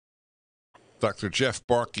Dr. Jeff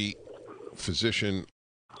Barke, physician,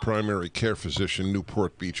 primary care physician,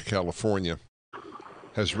 Newport Beach, California,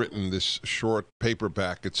 has written this short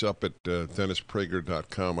paperback. It's up at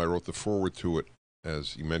DennisPrager.com. I wrote the foreword to it,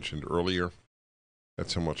 as you mentioned earlier.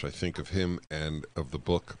 That's how much I think of him and of the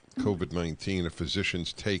book, COVID-19, A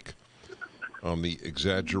Physician's Take on the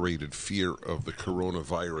Exaggerated Fear of the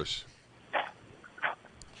Coronavirus.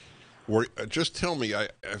 Just tell me,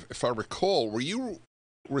 if I recall, were you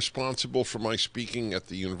responsible for my speaking at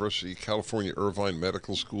the University of California Irvine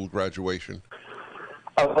Medical School graduation?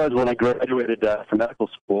 I was. When I graduated from medical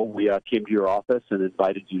school, we came to your office and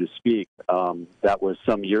invited you to speak. That was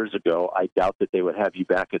some years ago. I doubt that they would have you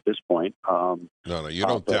back at this point. No, you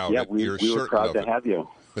don't doubt it. We were proud to have you.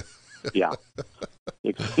 Yeah,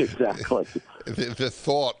 exactly. The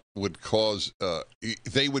thought would cause,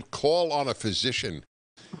 they would call on a physician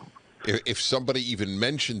if somebody even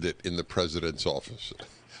mentioned it in the president's office.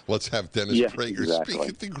 Let's have Dennis Prager speak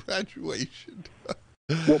at the graduation.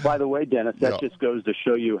 Well, by the way, Dennis, that just goes to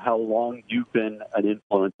show you how long you've been an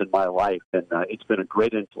influence in my life, and it's been a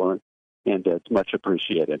great influence, and it's much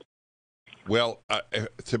appreciated. Well,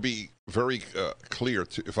 to be very clear,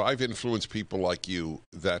 if I've influenced people like you,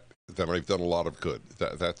 then I've done a lot of good.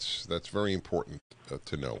 That's very important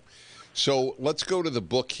to know. So let's go to the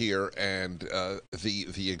book here, and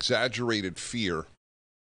the exaggerated fear,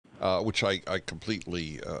 which I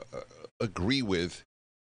completely agree with.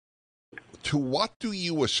 To what do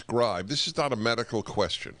you ascribe? This is not a medical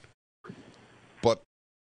question, but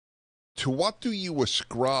to what do you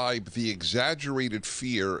ascribe the exaggerated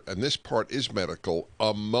fear, and this part is medical,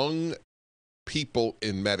 among people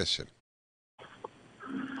in medicine?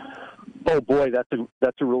 Oh boy, that's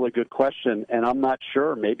a really good question, and I'm not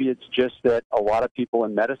sure. Maybe it's just that a lot of people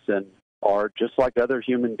in medicine are just like other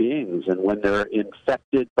human beings, and when they're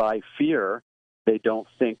infected by fear, they don't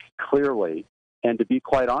think clearly. And to be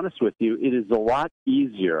quite honest with you, it is a lot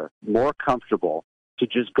easier, more comfortable to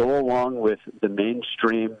just go along with the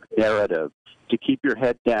mainstream narrative, to keep your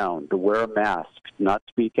head down, to wear a mask, not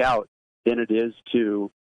speak out, than it is to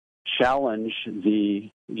challenge the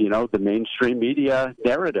mainstream media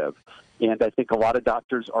narrative. And I think a lot of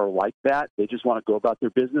doctors are like that. They just want to go about their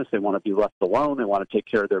business. They want to be left alone. They want to take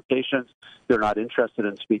care of their patients. They're not interested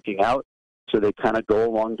in speaking out, so they kind of go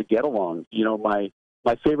along to get along. You know, my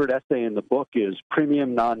favorite essay in the book is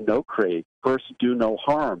Premium Non Nocere, First Do No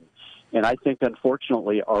Harm. And I think,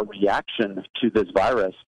 unfortunately, our reaction to this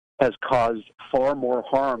virus has caused far more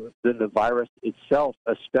harm than the virus itself,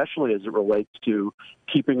 especially as it relates to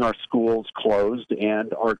keeping our schools closed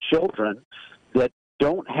and our children that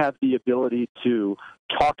don't have the ability to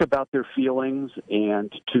talk about their feelings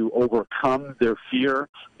and to overcome their fear.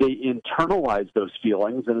 They internalize those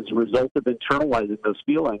feelings, and as a result of internalizing those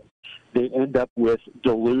feelings, they end up with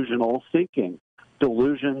delusional thinking.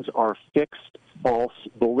 Delusions are fixed, false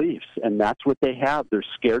beliefs, and that's what they have. They're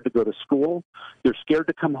scared to go to school. They're scared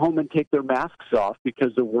to come home and take their masks off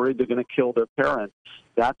because they're worried they're going to kill their parents.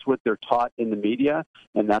 That's what they're taught in the media,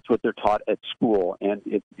 and that's what they're taught at school. And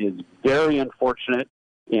it is very unfortunate,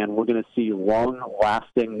 and we're going to see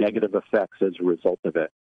long-lasting negative effects as a result of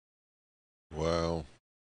it. Wow.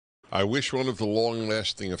 I wish one of the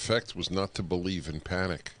long-lasting effects was not to believe in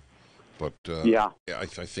panic. But I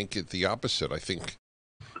think it's the opposite. I think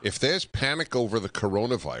if there's panic over the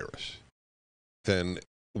coronavirus, then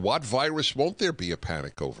what virus won't there be a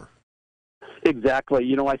panic over? Exactly.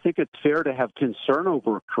 You know, I think it's fair to have concern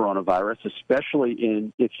over coronavirus,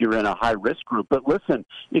 especially if you're in a high-risk group. But listen,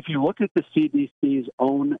 if you look at the CDC's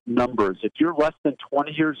own numbers, if you're less than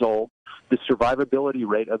 20 years old, the survivability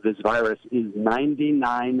rate of this virus is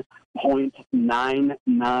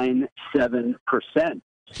 99.997%.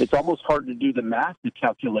 It's almost hard to do the math to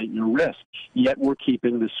calculate your risk, yet we're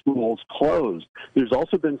keeping the schools closed. There's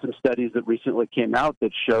also been some studies that recently came out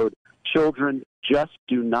that showed children just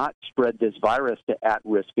do not spread this virus to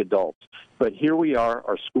at-risk adults. But here we are,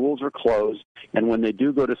 our schools are closed, and when they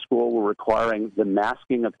do go to school, we're requiring the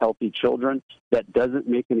masking of healthy children. That doesn't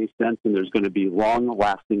make any sense, and there's going to be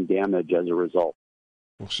long-lasting damage as a result.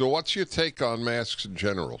 So what's your take on masks in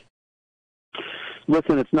general?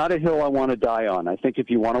 Listen, it's not a hill I want to die on. I think if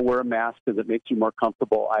you want to wear a mask because it makes you more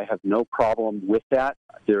comfortable, I have no problem with that.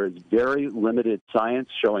 There is very limited science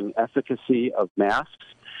showing efficacy of masks,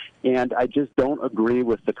 and I just don't agree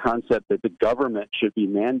with the concept that the government should be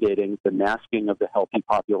mandating the masking of the healthy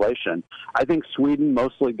population. I think Sweden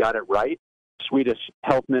mostly got it right. Swedish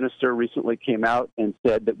health minister recently came out and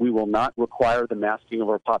said that we will not require the masking of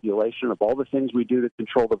our population. Of all the things we do to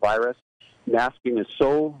control the virus, masking is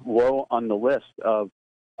so low on the list of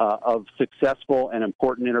successful and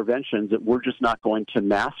important interventions that we're just not going to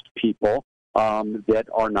mask people that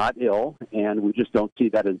are not ill, and we just don't see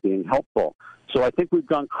that as being helpful. So I think we've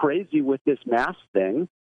gone crazy with this mask thing,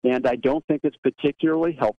 and I don't think it's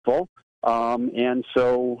particularly helpful, and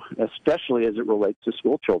so especially as it relates to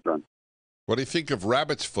school children. What do you think of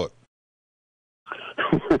rabbit's foot?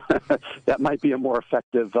 That might be a more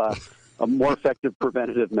effective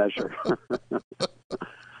preventative measure.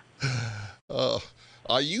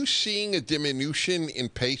 Are you seeing a diminution in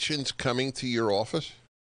patients coming to your office?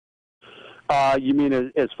 You mean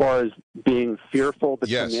as far as being fearful to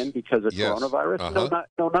Yes. come in because of Yes. coronavirus? Uh-huh.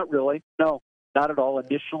 No, not really. No, not at all.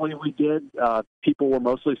 Initially, we did. People were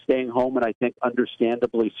mostly staying home, and I think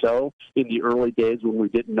understandably so in the early days when we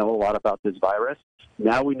didn't know a lot about this virus.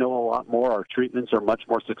 Now we know a lot more. Our treatments are much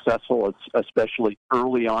more successful, especially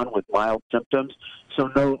early on with mild symptoms. So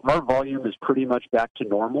no, our volume is pretty much back to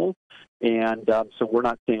normal. And so we're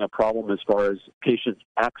not seeing a problem as far as patients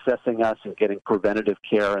accessing us and getting preventative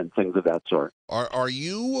care and things of that sort. Are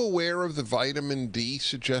you aware of the vitamin D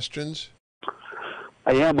suggestions?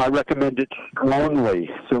 I am. I recommend it strongly.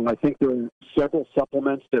 So I think there are several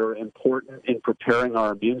supplements that are important in preparing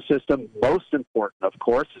our immune system. Most important, of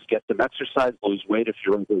course, is get some exercise, lose weight if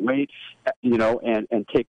you're overweight, and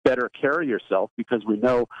take better care of yourself, because we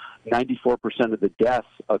know 94% of the deaths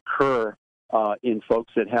occur in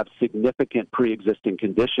folks that have significant pre-existing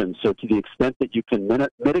conditions. So to the extent that you can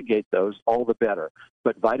mitigate those, all the better.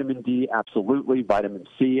 But vitamin D, absolutely. Vitamin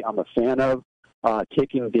C, I'm a fan of.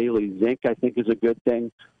 Taking daily zinc, I think, is a good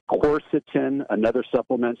thing. Quercetin, another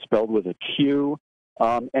supplement spelled with a Q.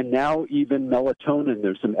 And now even melatonin.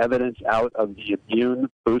 There's some evidence out of the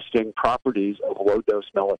immune-boosting properties of low-dose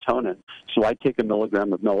melatonin. So I take a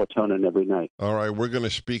milligram of melatonin every night. All right, we're going to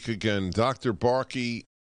speak again. Dr. Barke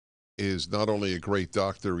is not only a great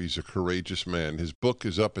doctor, he's a courageous man. His book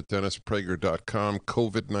is up at DennisPrager.com,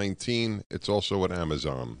 COVID-19. It's also at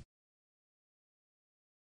Amazon.